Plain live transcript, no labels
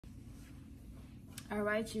All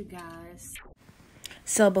right, you guys.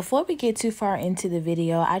 So before we get too far into the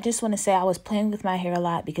video, I just want to say I was playing with my hair a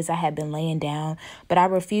lot because I had been laying down, but I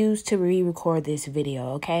refused to re-record this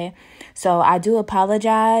video, okay? So I do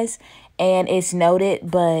apologize, and it's noted,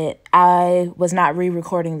 but I was not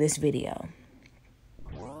re-recording this video.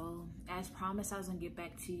 Well, as promised, I was gonna get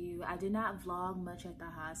back to you. I did not vlog much at the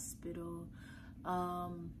hospital.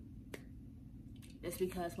 It's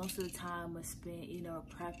because most of the time was spent,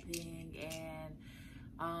 prepping and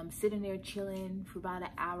sitting there chilling for about an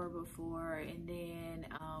hour before, and then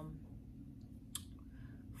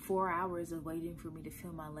 4 hours of waiting for me to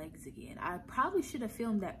feel my legs again. I probably should have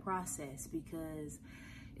filmed that process because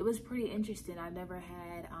it was pretty interesting. I never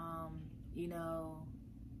had,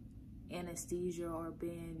 anesthesia or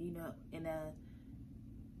been, in a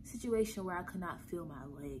situation where I could not feel my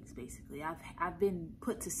legs, basically. I've been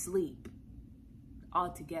put to sleep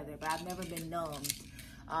altogether, but I've never been numbed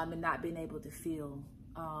and not been able to feel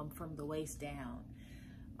from the waist down.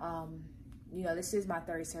 This is my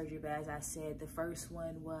third surgery, but as I said, the first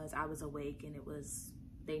one was I was awake and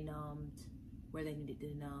they numbed where they needed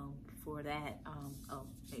to numb. For that,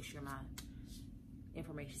 make sure my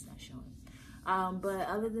information's not showing. But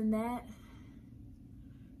other than that,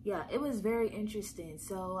 yeah, it was very interesting.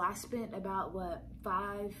 So I spent about,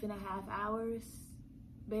 5.5 hours,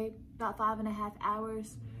 babe? About 5.5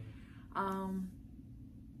 hours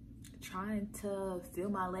trying to feel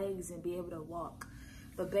my legs and be able to walk.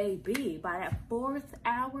 But baby, by that 4th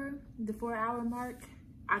hour, the 4-hour mark,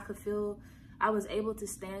 I was able to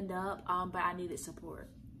stand up, but I needed support.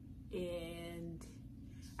 And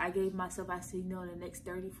I gave myself, I said, in the next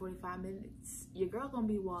 30-45 minutes, your girl gonna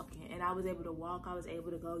be walking. And I was able to walk. I was able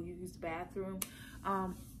to go use the bathroom.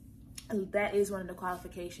 That is one of the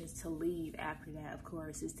qualifications to leave after that, of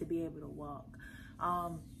course, is to be able to walk.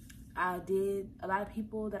 A lot of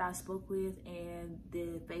people that I spoke with in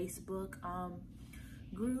the Facebook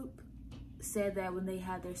group said that when they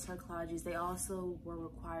had their cerclages, they also were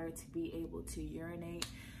required to be able to urinate.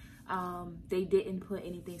 They didn't put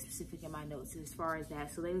anything specific in my notes as far as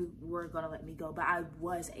that, so they were gonna let me go, but I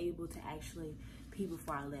was able to actually pee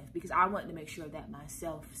before I left because I wanted to make sure that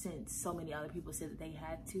myself, since so many other people said that they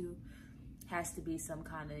had to, has to be some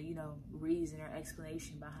kind of, reason or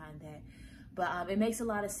explanation behind that. But it makes a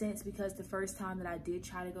lot of sense because the first time that I did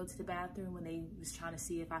try to go to the bathroom, when they was trying to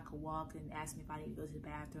see if I could walk and asked me if I needed to go to the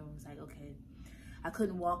bathroom, I was like, okay, I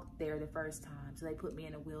couldn't walk there the first time, so they put me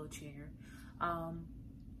in a wheelchair.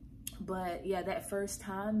 But yeah, that first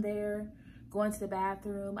time there, going to the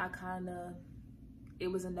bathroom,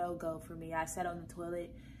 it was a no-go for me. I sat on the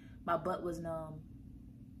toilet, my butt was numb.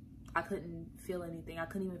 I couldn't feel anything. I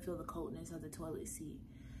couldn't even feel the coldness of the toilet seat.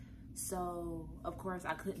 So, of course,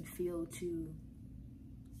 I couldn't feel to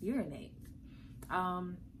urinate. About,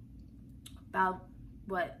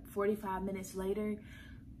 45 minutes later,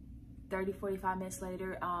 45 minutes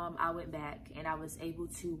later, I went back and I was able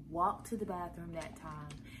to walk to the bathroom that time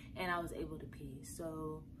and I was able to pee.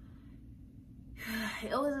 So,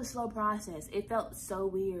 it was a slow process. It felt so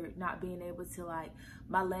weird not being able to,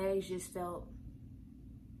 my legs just felt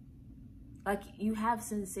like you have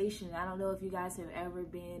sensation. I don't know if you guys have ever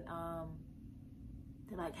been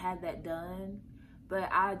had that done, but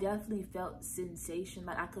I definitely felt sensation.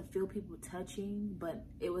 I could feel people touching, but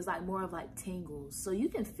it was more of tingles. So you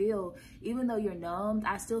can feel, even though you're numbed,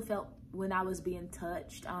 I still felt when I was being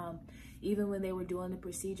touched, even when they were doing the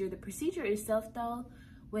procedure. The procedure itself though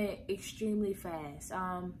went extremely fast.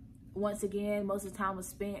 Once again, most of the time was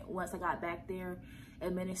spent once I got back there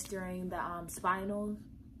administering the spinal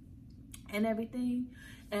and everything,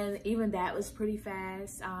 and even that was pretty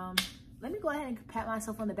fast. Let me go ahead and pat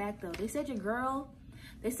myself on the back though. They said your girl,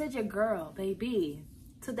 baby,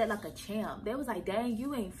 took that like a champ. They was like, dang,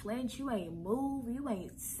 you ain't flinch, you ain't move, you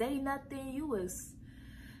ain't say nothing. You was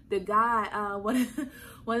the guy.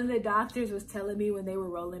 One of the doctors was telling me when they were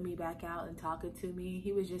rolling me back out and talking to me,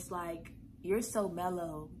 he was just like, you're so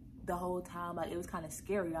mellow the whole time. It was kind of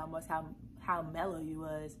scary almost how mellow you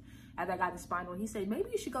was. After I got the spinal, he said,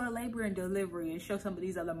 maybe you should go to labor and delivery and show some of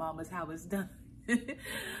these other mamas how it's done.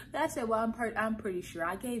 I said, well, I'm pretty sure.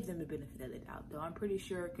 I gave them the benefit of the doubt, though. I'm pretty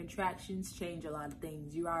sure contractions change a lot of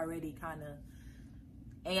things. You're already kind of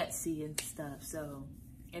antsy and stuff. So,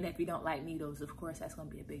 and if you don't like needles, of course, that's going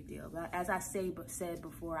to be a big deal. But as I said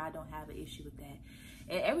before, I don't have an issue with that.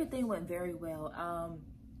 And everything went very well.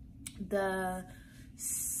 The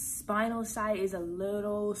spinal site is a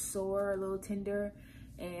little sore, a little tender.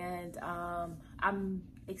 And I'm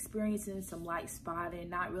experiencing some light spotting,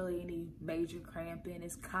 not really any major cramping.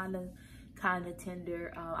 It's kind of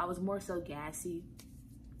tender. I was more so gassy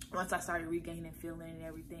once I started regaining feeling and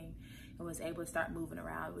everything and was able to start moving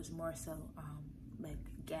around, it was more so like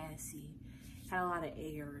gassy, had a lot of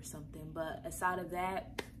air or something. But aside of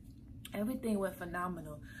that, everything went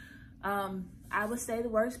phenomenal. I would say the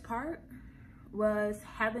worst part was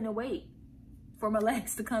having to wait for my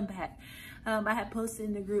legs to come back. I had posted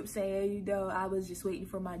in the group saying, you know, I was just waiting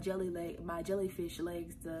for my jellyfish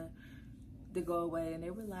legs to go away, and they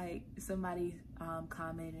were like, somebody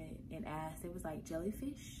commented and asked, it was like,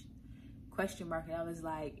 jellyfish? Question mark. And I was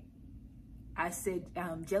like, I said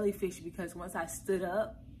jellyfish because once I stood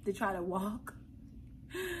up to try to walk,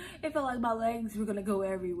 it felt like my legs were gonna go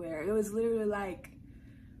everywhere. It was literally like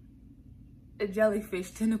a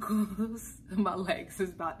jellyfish tentacles. My legs was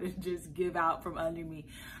about to just give out from under me.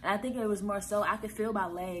 And I think it was more so I could feel my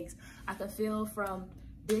legs. I could feel from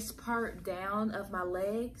this part down of my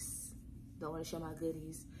legs. Don't want to show my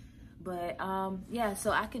goodies. But yeah,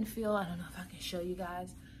 so I can feel, I don't know if I can show you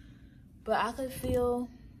guys, but I could feel,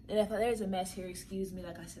 and if there's a mess here, excuse me,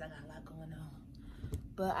 like I said, I got a lot going on.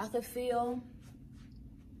 But I could feel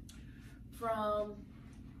from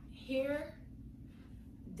here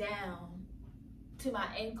down to my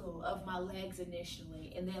ankle of my legs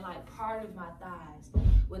initially, and then like part of my thighs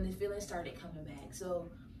when the feeling started coming back.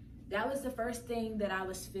 So that was the first thing that I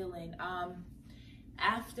was feeling.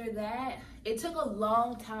 After that, it took a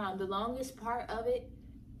long time. The longest part of it,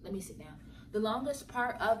 let me sit down. The longest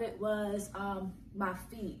part of it was my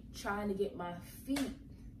feet, trying to get my feet.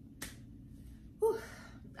 Whew.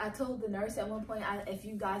 I told the nurse at one point, if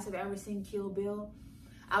you guys have ever seen Kill Bill,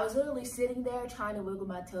 I was literally sitting there trying to wiggle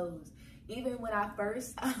my toes. Even when I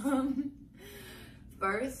first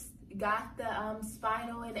got the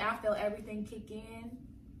spinal and I felt everything kick in,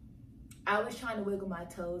 I was trying to wiggle my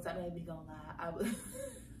toes. I ain't even gonna lie.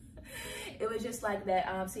 It was just like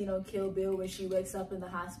that scene on Kill Bill where she wakes up in the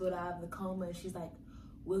hospital out of the coma and she's like,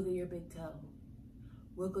 wiggle your big toe.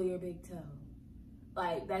 Wiggle your big toe.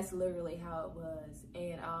 Like, that's literally how it was.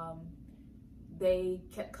 And they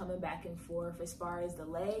kept coming back and forth as far as the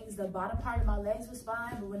legs. The bottom part of my legs was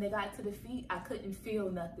fine, but when they got to the feet, I couldn't feel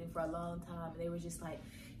nothing for a long time. And they were just like,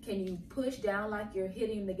 can you push down like you're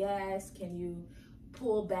hitting the gas? Can you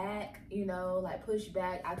pull back, you know, like push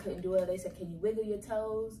back? I couldn't do it. They said, can you wiggle your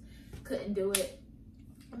toes? Couldn't do it.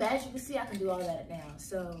 But as you can see, I can do all that now.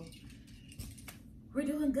 So we're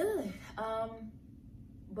doing good.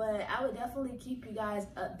 But I would definitely keep you guys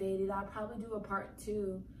updated. I'll probably do a part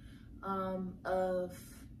 2 of,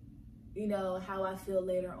 you know, how I feel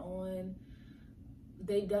later on.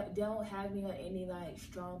 They don't have me on any like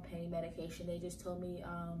strong pain medication. They just told me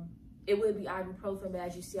it would be ibuprofen, but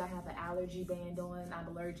as you see, I have an allergy band on. I'm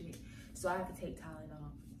allergic, so I have to take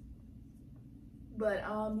Tylenol. But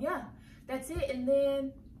yeah, that's it. And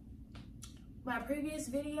then my previous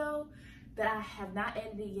video that I have not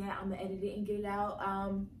edited yet, I'm gonna edit it and get it out.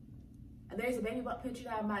 There's a baby bump picture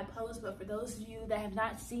that I might post, but for those of you that have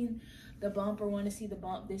not seen the bump or want to see the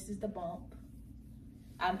bump, this is the bump.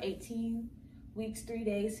 I'm 18 weeks, 3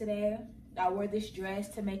 days today. I wore this dress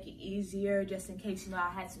to make it easier, just in case, you know, I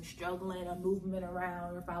had some struggling or movement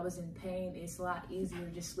around, or if I was in pain. It's a lot easier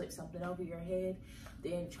to just slip something over your head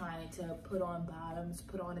than trying to put on bottoms,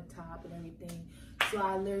 put on a top and everything. So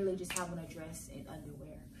I literally just have on a dress and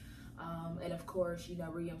underwear. And of course, you know,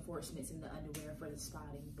 reinforcements in the underwear for the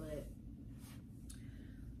spotting. But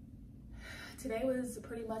today was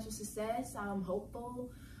pretty much a success. I'm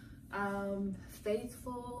hopeful,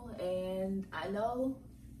 faithful, and I know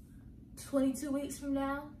 22 weeks from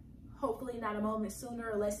now, hopefully not a moment sooner,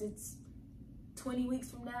 unless it's 20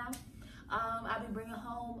 weeks from now, I'll be bringing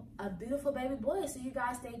home a beautiful baby boy. So you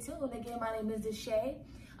guys stay tuned. Again, my name is Deshay.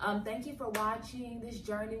 Thank you for watching this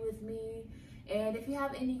journey with me. And if you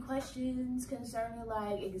have any questions concerning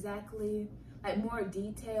like exactly like more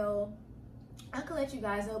detail, I can let you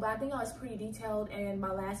guys know, but I think I was pretty detailed in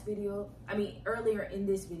my last video, earlier in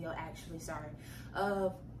this video actually, sorry,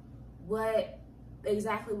 of what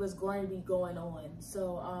exactly was going to be going on.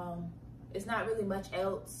 So it's not really much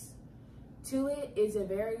else to it. It's a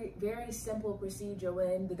very, very simple procedure.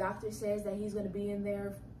 When the doctor says that he's going to be in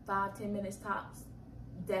there 5-10 minutes tops,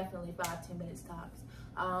 definitely 5-10 minutes tops.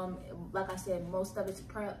 Like I said, most of it's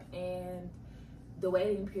prep and the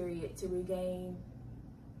waiting period to regain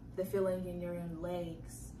the feeling in your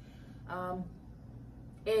legs.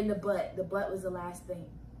 And the butt was the last thing.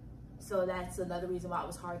 So that's another reason why it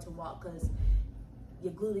was hard to walk, because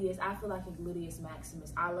your gluteus, I feel like your gluteus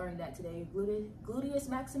maximus. I learned that today. Gluteus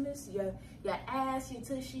maximus, your ass, your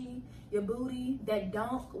tushy, your booty, that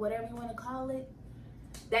dunk, whatever you want to call it,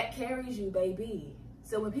 that carries you, baby.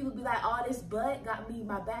 So when people be like, oh, this butt got me,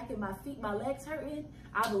 my back and my feet, my legs hurting,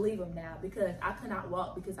 I believe them now, because I could not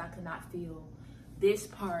walk because I could not feel this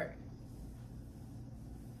part.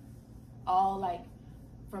 All like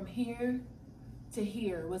from here to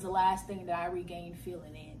here was the last thing that I regained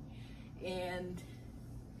feeling in. And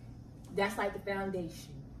that's like the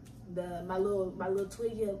foundation. My little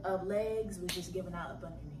twig of legs was just giving out up under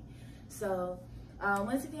me. So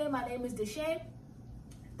once again, my name is Deshae.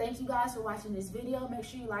 Thank you guys for watching this video. Make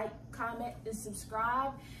sure you like, comment, and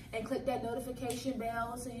subscribe, and click that notification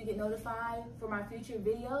bell so you get notified for my future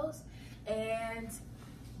videos. And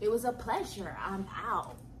it was a pleasure. I'm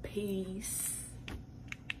out. Peace.